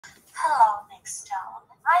Hello, Nic Stone.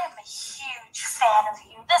 I am a huge fan of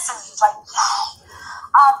you. This is like,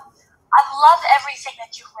 I love everything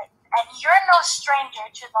that you've written, and you're no stranger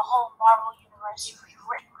to the whole Marvel universe. You've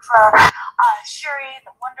written for Shuri,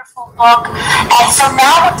 the wonderful book, and so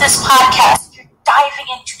now with this podcast, you're diving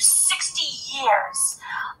into 60 years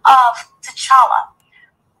of T'Challa.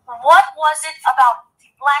 What was it about the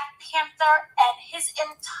Black Panther and his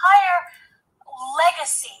entire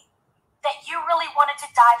legacy that you really wanted to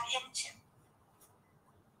dive into?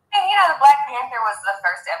 And the Black Panther was the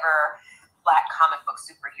first ever Black comic book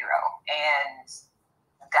superhero, and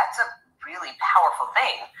that's a really powerful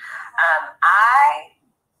thing. I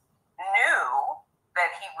knew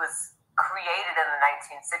that he was created in the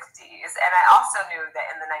 1960s, and I also knew that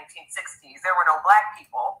in the 1960s there were no Black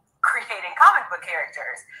people creating comic book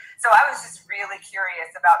characters. So I was just really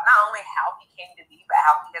curious about not only how he came to be, but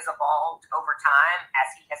how he has evolved over time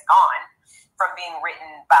as he has gone from being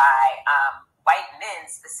written by white men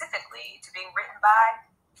specifically to being written by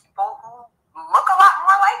people who look a lot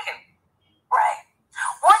more like him. Right.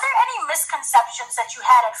 Were there any misconceptions that you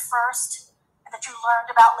had at first and that you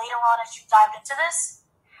learned about later on as you dived into this?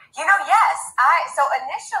 Yes. So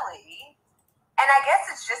initially, and I guess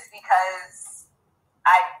it's just because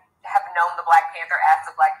I have known the Black Panther as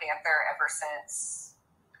the Black Panther ever since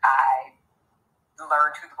I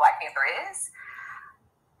learned who the Black Panther is.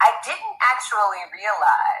 I didn't actually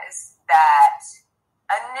realize that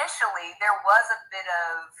initially there was a bit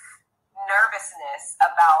of nervousness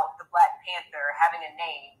about the Black Panther having a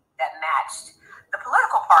name that matched the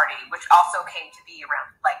political party, which also came to be around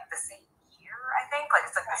the same year, I think.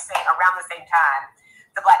 Around the same time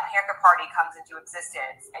the Black Panther Party comes into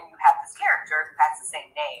existence, and you have this character who has the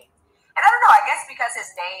same name. And I don't know, I guess because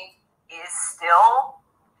his name is still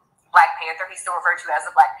Black Panther, he's still referred to as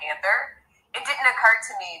the Black Panther, it didn't occur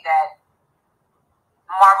to me that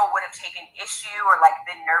Marvel would have taken issue or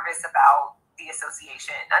been nervous about the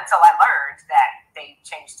association until I learned that they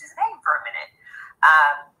changed his name for a minute.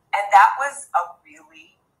 And that was a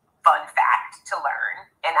really fun fact to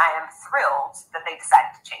learn, and I am thrilled that they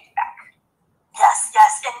decided to change it back. Yes,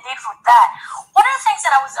 indeed for that. One of the things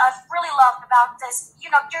that I've really loved about this,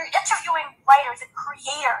 you're interviewing writers and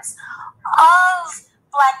creators of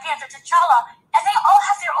Black Panther, T'Challa, and they all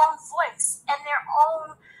have their own voice and their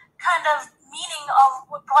own kind of meaning of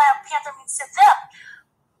what Black Panther means to them.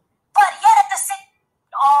 But yet at the same time,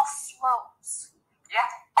 it all flows. Yeah.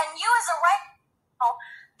 And you as a writer,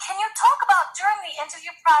 can you talk about during the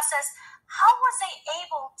interview process, how was they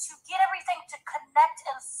able to get everything to connect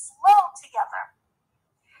and flow together?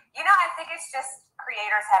 I think it's just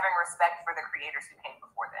creators having respect for the creators who came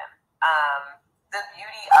before them. The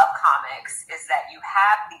beauty of comics is that you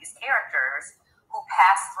have these characters who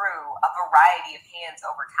pass through a variety of hands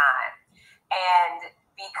over time. And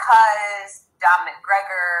because Don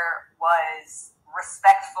McGregor was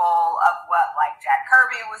respectful of what Jack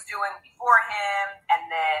Kirby was doing before him,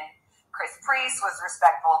 and then Chris Priest was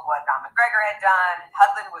respectful of what Don McGregor had done,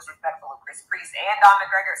 Hudlin was respectful of Chris Priest and Don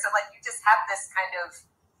McGregor. So you just have this kind of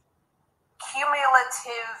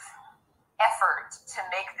cumulative effort to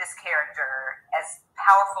make this character as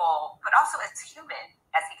powerful, but also as human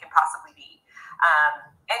as he can possibly be.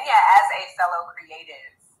 And yeah, as a fellow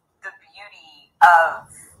creative, the beauty of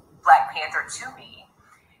Black Panther to me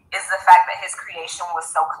is the fact that his creation was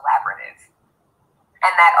so collaborative,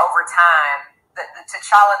 and that over time, the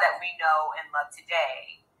T'Challa that we know and love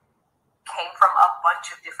today came from a bunch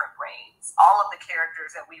of different brains. All of the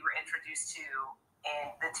characters that we were introduced to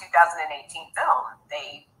in the 2018 film,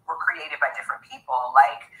 they were created by different people.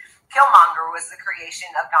 Killmonger was the creation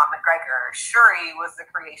of Don McGregor. Shuri was the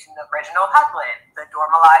creation of Reginald Hudlin. The Dora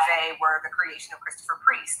Milaje were the creation of Christopher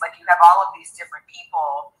Priest. You have all of these different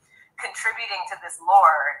people contributing to this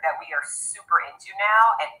lore that we are super into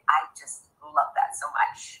now, and I just love that so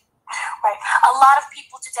much. Right. A lot of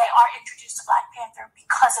people today are introduced to Black Panther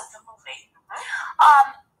because of the movie.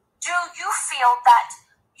 Do you feel that,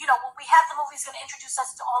 when we have the movies going to introduce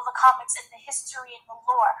us to all the comics and the history and the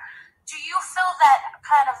lore, do you feel that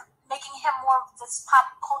kind of making him more of this pop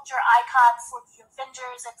culture icon for the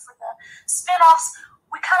Avengers and for the spin-offs,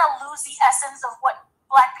 we kind of lose the essence of what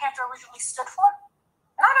Black Panther originally stood for?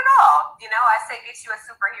 Not at all. I say get you a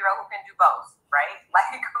superhero who can do both, right?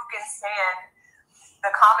 Who can stand the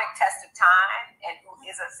comic test of time, and who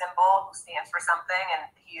is a symbol, who stands for something, and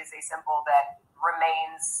he is a symbol that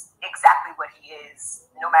remains exactly what he is,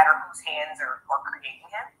 no matter whose hands are creating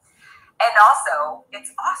him. And also, it's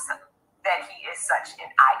awesome that he is such an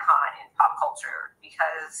icon in pop culture,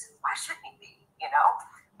 because why shouldn't he be?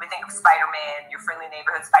 We think of Spider-Man, your friendly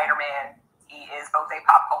neighborhood Spider-Man. He is both a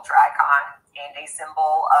pop culture icon and a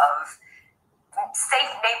symbol of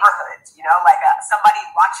safe neighborhoods, like somebody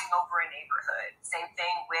watching over a neighborhood. Same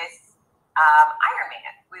thing with Iron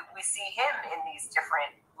Man. We see him in these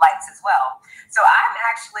different lights as well. So I'm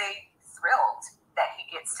actually thrilled that he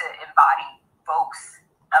gets to embody both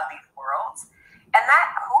of these worlds, and that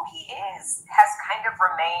who he is has kind of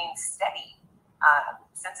remained steady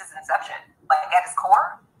since his inception. Like at his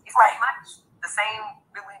core, he's pretty much the same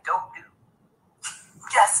really dope dude.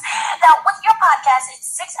 Yes. Now, with your podcast, it's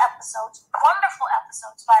 6 episodes, wonderful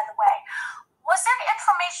episodes, by the way. Was there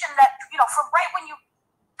information that, from right when you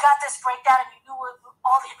got this breakdown and you knew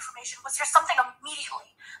all the information, was there something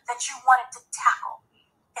immediately that you wanted to tackle,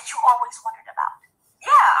 that you always wondered about?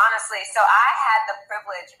 Yeah, honestly. So I had the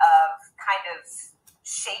privilege of kind of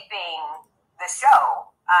shaping the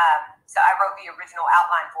show. So I wrote the original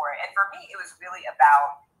outline for it. And for me, it was really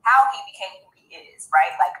about how he became who he is,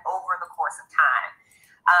 right? Like over the course of time.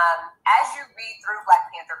 As you read through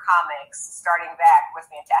Black Panther comics, starting back with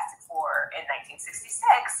Fantastic Four in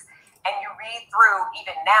 1966, and you read through,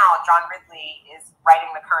 even now, John Ridley is writing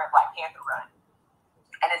the current Black Panther run.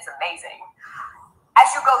 And it's amazing. As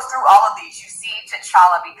you go through all of these, you see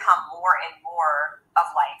T'Challa become more and more of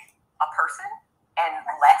like a person and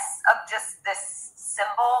less of just this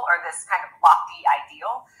symbol or this kind of lofty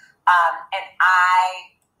ideal. And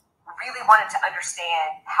I really wanted to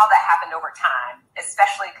understand how that happened over time,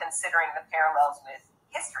 especially considering the parallels with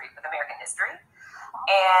history, with American history.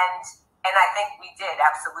 And I think we did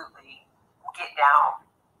absolutely get down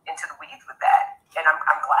into the weeds with that. And I'm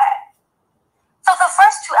glad. So the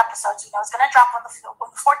first 2 episodes, is going to drop on the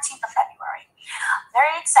 14th of February.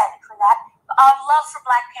 Very excited for that. Our love for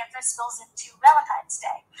Black Panther spills into Valentine's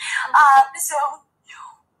Day.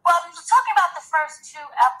 Talking about the first 2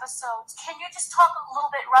 episodes, can you just talk a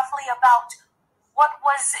little bit roughly about what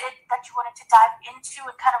was it that you wanted to dive into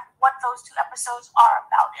and kind of what those 2 episodes are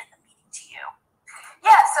about in the meaning to you?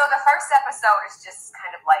 Yeah, so the first episode is just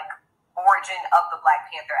kind of like origin of the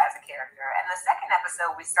Black Panther as a character. And the second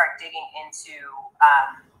episode, we start digging into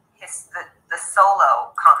the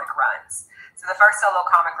solo comic runs. So the first solo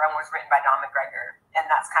comic run was written by McGregor, and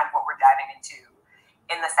that's kind of what we're diving into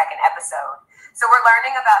in the second episode. So we're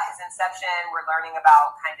learning about his inception. We're learning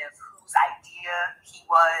about kind of whose idea he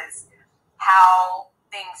was, how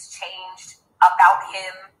things changed about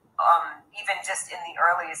him, even just in the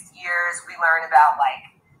earliest years. We learn about like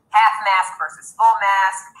half mask versus full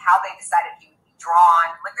mask, how they decided he would be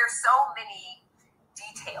drawn. Like there's so many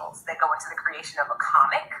details that go into the creation of a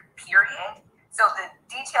comic, period. So the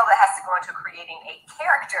detail that has to go into creating a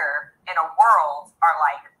character in a world are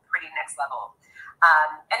like pretty next level.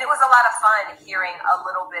 And it was a lot of fun hearing a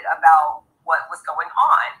little bit about what was going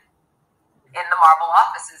on in the Marvel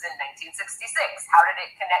offices in 1966. How did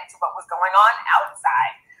it connect to what was going on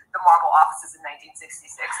outside the Marvel offices in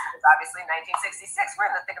 1966? Because obviously in 1966, we're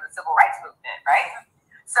in the thick of the civil rights movement, right?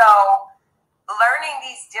 So learning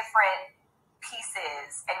these different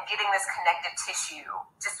pieces and getting this connective tissue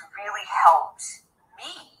just really helped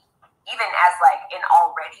me, even as like an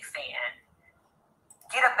already fan,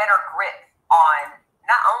 get a better grip on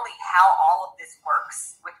not only how all of this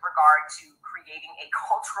works with regard to creating a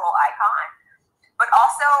cultural icon, but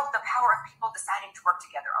also the power of people deciding to work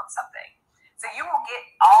together on something. So you will get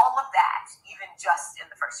all of that even just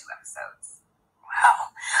in the first 2 episodes.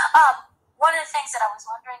 Wow. One of the things that I was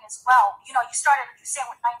wondering as well, you say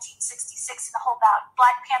with 1966 and the whole about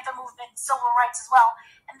Black Panther movement, civil rights as well,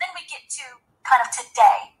 and then we get to kind of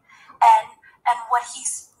today and what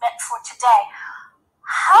he's meant for today.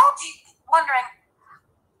 Wondering,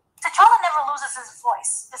 T'Challa never loses his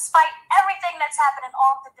voice, despite everything that's happened and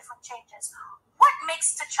all of the different changes. What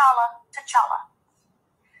makes T'Challa T'Challa?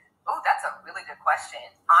 Oh, that's a really good question.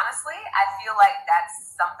 Honestly, I feel like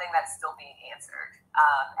that's something that's still being answered.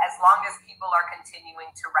 As long as people are continuing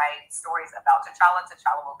to write stories about T'Challa,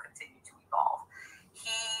 T'Challa will continue to evolve.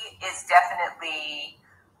 He is definitely,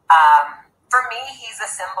 for me, he's a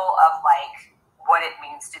symbol of like what it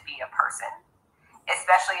means to be a person,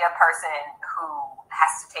 especially a person who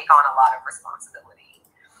has to take on a lot of responsibility.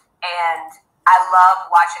 And I love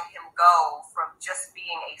watching him go from just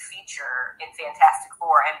being a feature in Fantastic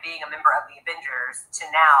Four and being a member of the Avengers to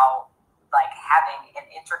now like having an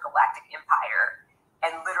intergalactic empire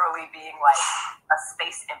and literally being like a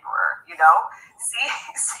space emperor,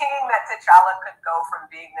 seeing that T'Challa could go from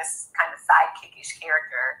being this kind of sidekickish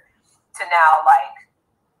character to now like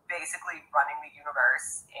basically running the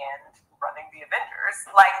universe and running the Avengers.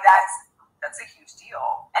 Like that's a huge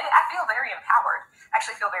deal. And I feel very empowered. I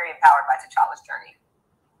actually feel very empowered by T'Challa's journey.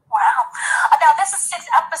 Wow. Now, this is 6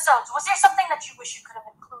 episodes. Was there something that you wish you could have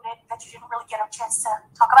included that you didn't really get a chance to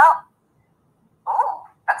talk about?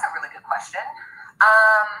 question.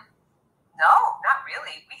 No, not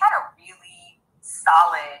really. We had a really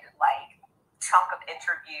solid, like, chunk of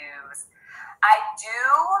interviews. I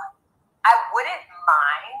wouldn't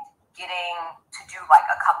mind getting to do, like,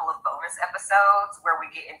 a couple of bonus episodes where we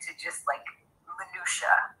get into just, like,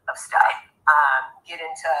 minutia of stuff. Get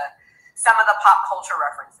into some of the pop culture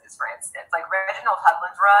references, for instance. Like, Reginald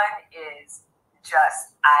Hudlin's run is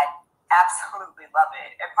just, I absolutely love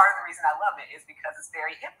it. And part of the reason I love it is because it's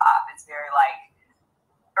very hip-hop. It's very, like,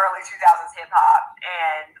 early 2000s hip-hop.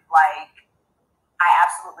 And, like, I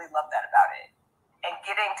absolutely love that about it. And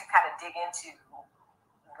getting to kind of dig into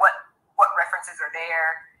what references are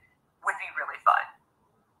there would be really fun.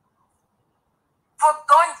 For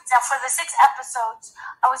the 6 episodes,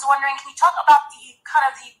 I was wondering, can you talk about the kind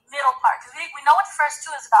of the middle part? Because we know what the first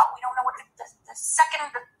 2 is about. We don't know what the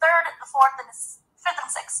second, the third, the fourth, and the 5th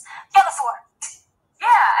and 6th. The other 4.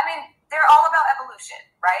 Yeah, I mean, they're all about evolution,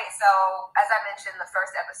 right? So, as I mentioned, the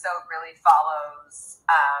first episode really follows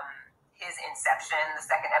his inception. The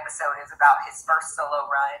second episode is about his first solo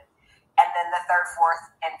run. And then the 3rd,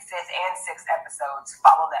 4th, and 5th and 6th episodes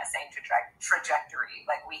follow that same trajectory.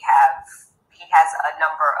 Like, he has a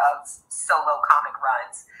number of solo comic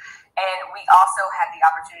runs. And we also had the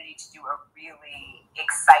opportunity to do a really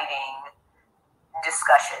exciting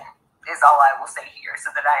discussion, is all I will say here,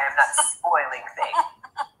 so that I am not spoiling things.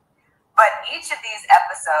 But each of these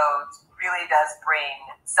episodes really does bring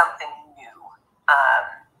something new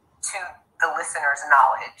to the listener's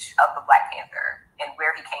knowledge of the Black Panther and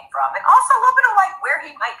where he came from, and also a little bit of, like, where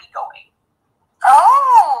he might be going.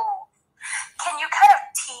 Oh! Can you kind of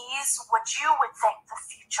tease what you would think the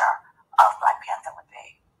future of Black Panther would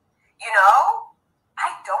be? You know,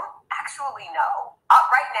 I don't actually know.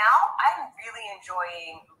 Right now, I'm really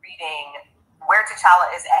enjoying reading where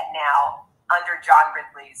T'Challa is at now under John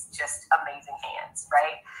Ridley's just amazing hands,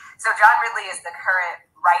 right? So John Ridley is the current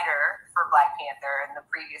writer for Black Panther, and the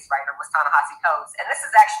previous writer was Ta-Nehisi Coates. And this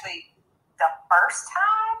is actually the first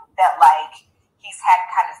time that, like, he's had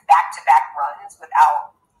kind of back-to-back runs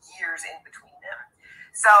without years in between them.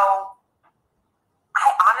 So I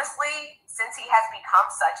honestly, since he has become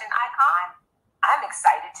such an icon, I'm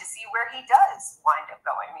excited to see where he does wind up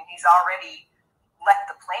going. I mean, he's already left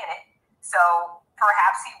the planet, so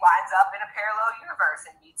perhaps he winds up in a parallel universe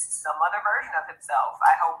and meets some other version of himself.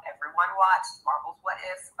 I hope everyone watched Marvel's What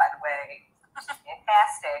If, by the way.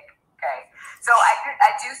 Fantastic. Okay. So I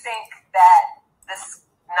do think that this,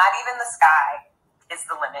 not even the sky is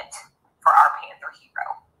the limit for our Panther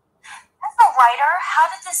hero. As a writer, how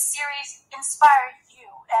did this series inspire you?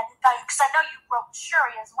 And because I know you wrote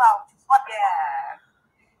Shuri as well, which is wonderful.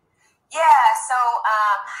 Yeah. So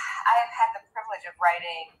I have had the privilege of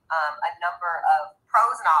writing a number of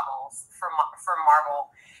prose novels for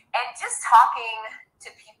Marvel, and just talking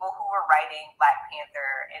to people who were writing Black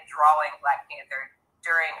Panther and drawing Black Panther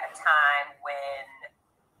during a time when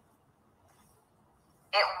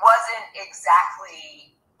it wasn't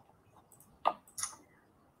exactly, I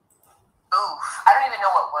don't even know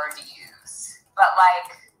what word to use, but,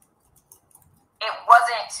 like, it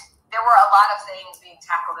wasn't, there were a lot of things being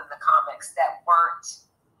tackled in the comics that weren't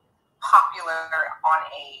popular on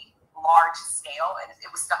a large scale, and it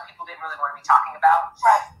was stuff people didn't really want to be talking about.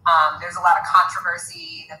 Right. There's a lot of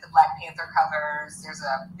controversy that the Black Panther covers. There's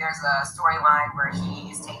a storyline where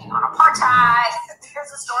he's taking on apartheid. There's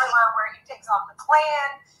a storyline where he takes on the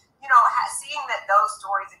Klan. You know, seeing that those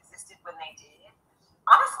stories existed when they did,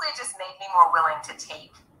 honestly, it just made me more willing to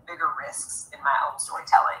take bigger risks in my own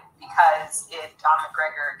storytelling. Because if Don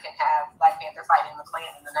McGregor can have Black Panther fighting the Klan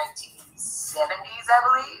in the 1970s, I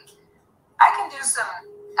believe, I can do some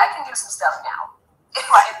stuff now.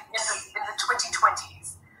 Right. in the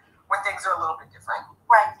 2020s, when things are a little bit different.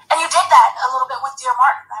 Right. And you did that a little bit with Dear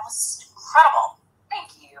Martin. That was incredible.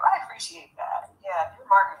 Thank you. I appreciate that. Yeah, Dear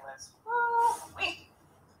Martin was woo-wee.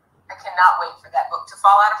 I cannot wait for that book to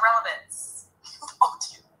fall out of relevance. Oh,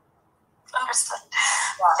 dear. Understood.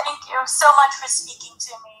 Yeah. Thank you so much for speaking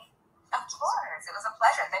to me. Of course. It was a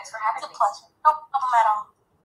pleasure. Thanks for having me. It's a pleasure. No problem at all.